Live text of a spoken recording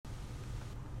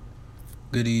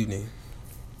Good evening.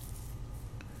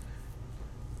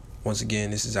 Once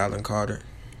again, this is Alan Carter,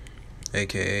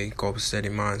 aka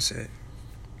Copacetic Mindset.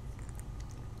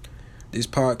 This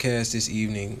podcast this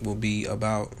evening will be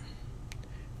about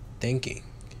thinking.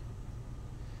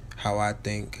 How I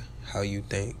think, how you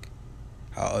think,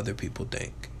 how other people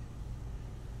think.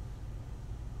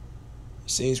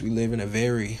 It seems we live in a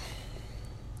very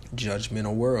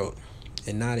judgmental world,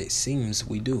 and not it seems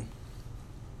we do.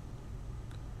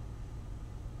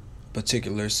 A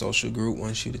particular social group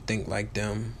wants you to think like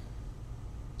them.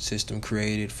 System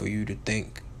created for you to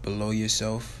think below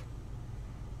yourself.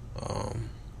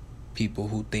 People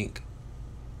who think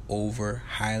over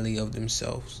highly of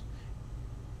themselves.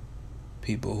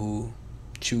 People who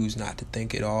choose not to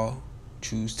think at all,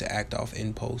 choose to act off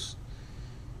impulse.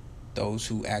 Those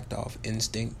who act off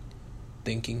instinct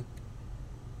thinking.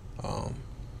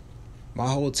 My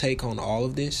whole take on all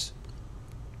of this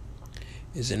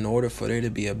is in order for there to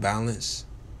be a balance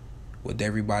with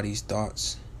everybody's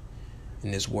thoughts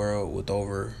in this world with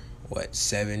over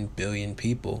 7 billion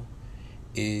people,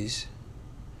 is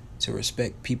to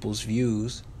respect people's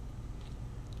views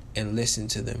and listen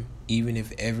to them, even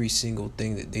if every single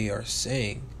thing that they are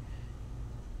saying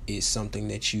is something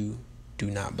that you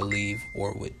do not believe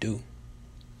or would do.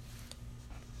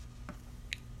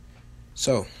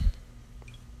 So,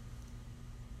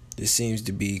 this seems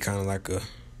to be kind of like a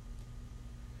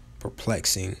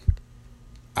perplexing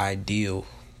ideal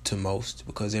to most,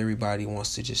 because everybody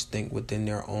wants to just think within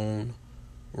their own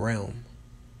realm.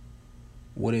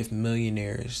 What if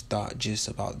millionaires thought just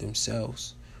about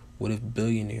themselves? What if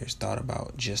billionaires thought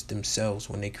about just themselves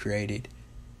when they created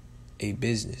a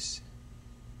business?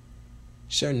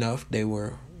 Sure enough, they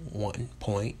were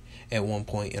at one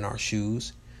point in our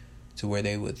shoes, to where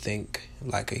they would think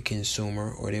like a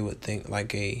consumer, or they would think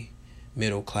like a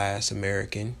middle class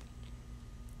American.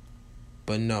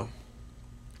 But no.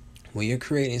 When you're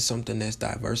creating something that's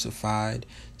diversified,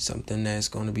 something that's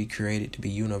going to be created to be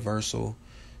universal,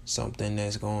 something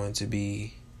that's going to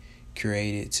be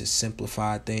created to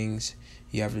simplify things,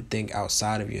 you have to think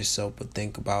outside of yourself, but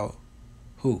think about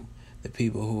who? The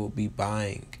people who will be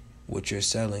buying what you're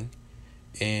selling.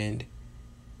 And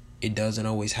it doesn't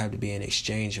always have to be an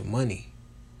exchange of money.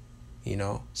 You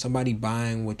know, somebody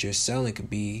buying what you're selling could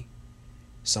be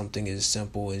something as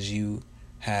simple as you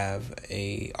have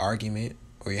a argument,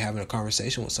 or you're having a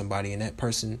conversation with somebody and that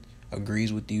person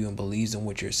agrees with you and believes in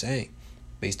what you're saying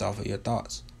based off of your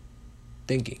thoughts.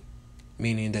 Thinking.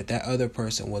 Meaning that other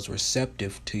person was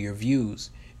receptive to your views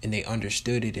and they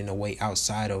understood it in a way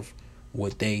outside of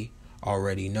what they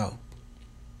already know.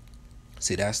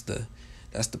 See, that's the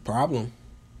problem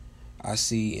I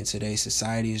see in today's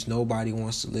society, is nobody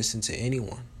wants to listen to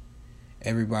anyone.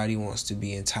 Everybody wants to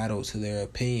be entitled to their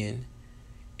opinion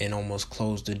and almost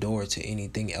close the door to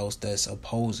anything else that's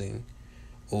opposing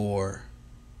or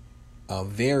a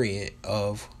variant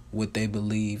of what they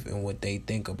believe and what they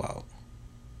think about.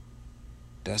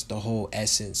 That's the whole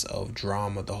essence of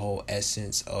drama, the whole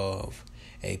essence of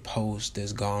a post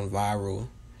that's gone viral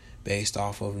based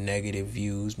off of negative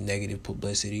views, negative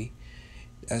publicity.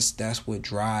 That's what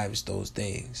drives those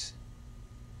things.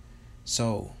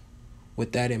 So,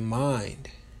 with that in mind,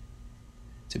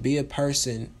 to be a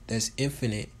person that's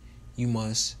infinite, you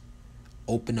must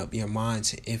open up your mind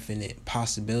to infinite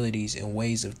possibilities and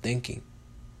ways of thinking.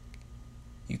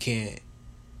 You can't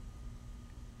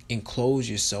enclose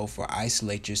yourself or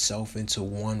isolate yourself into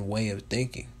one way of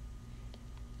thinking.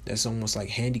 That's almost like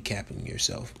handicapping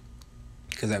yourself,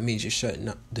 because that means you're shutting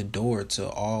up the door to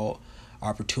all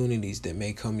opportunities that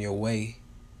may come your way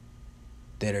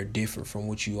that are different from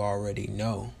what you already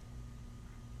know,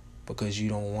 because you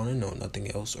don't want to know nothing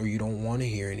else, or you don't want to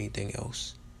hear anything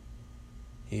else.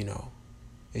 You know,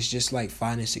 it's just like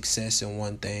finding success in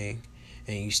one thing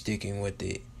and you sticking with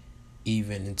it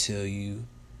even until you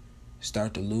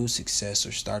start to lose success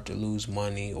or start to lose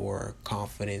money or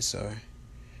confidence or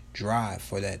drive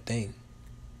for that thing.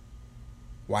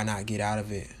 Why not get out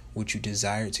of it what you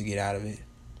desire to get out of it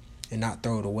and not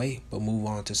throw it away, but move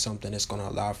on to something that's going to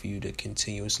allow for you to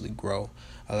continuously grow,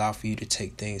 allow for you to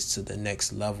take things to the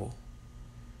next level.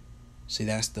 See,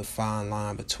 that's the fine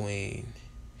line between,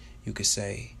 you could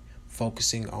say,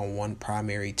 focusing on one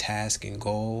primary task and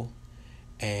goal,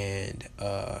 and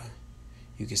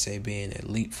you could say being a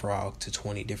leapfrog to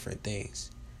 20 different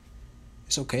things.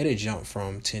 It's okay to jump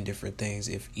from 10 different things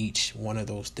if each one of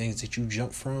those things that you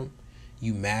jump from,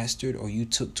 you mastered, or you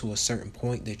took to a certain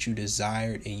point that you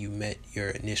desired and you met your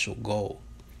initial goal.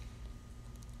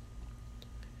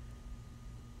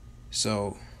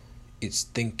 So, it's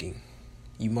thinking.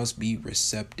 You must be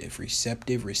receptive.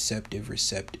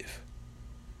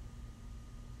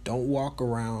 Don't walk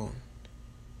around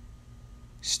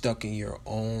stuck in your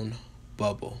own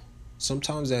bubble.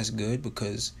 Sometimes that's good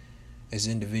because as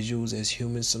individuals, as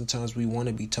humans, sometimes we want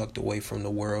to be tucked away from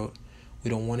the world. We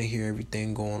don't want to hear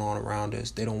everything going on around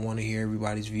us. They don't want to hear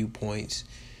everybody's viewpoints.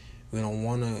 We don't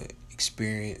want to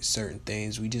experience certain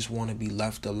things. We just want to be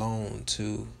left alone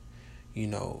to,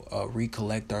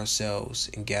 recollect ourselves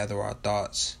and gather our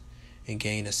thoughts and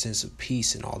gain a sense of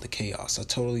peace in all the chaos. I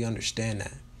totally understand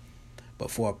that. But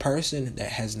for a person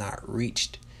that has not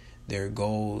reached their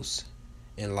goals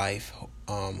in life,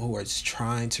 who are just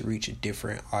trying to reach a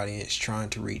different audience, trying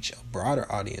to reach a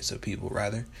broader audience of people,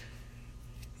 rather,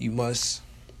 you must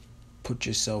put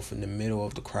yourself in the middle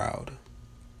of the crowd.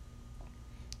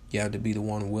 You have to be the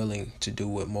one willing to do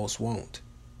what most won't.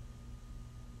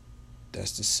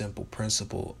 That's the simple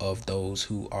principle of those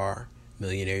who are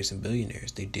millionaires and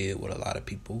billionaires. They did what a lot of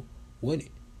people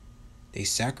wouldn't. They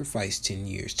sacrificed 10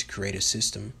 years to create a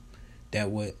system that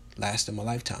would last them a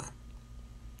lifetime.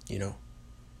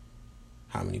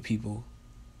 How many people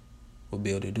would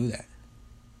be able to do that?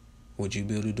 Would you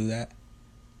be able to do that?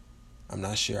 I'm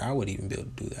not sure I would even be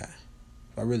able to do that.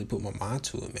 If I really put my mind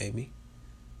to it, maybe.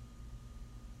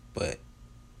 But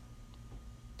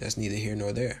that's neither here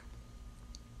nor there.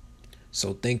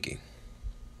 So thinking.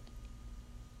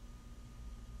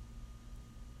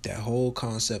 That whole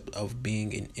concept of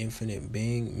being an infinite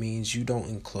being means you don't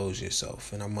enclose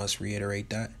yourself. And I must reiterate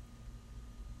that.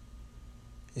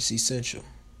 It's essential.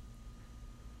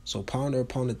 So ponder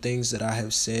upon the things that I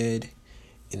have said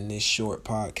in this short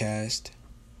podcast.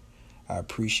 I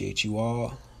appreciate you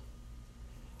all.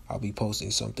 I'll be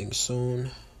posting something soon.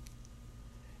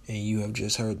 And you have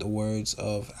just heard the words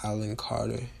of Alan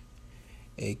Carter,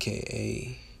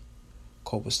 aka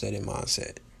Copacetic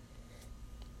Mindset.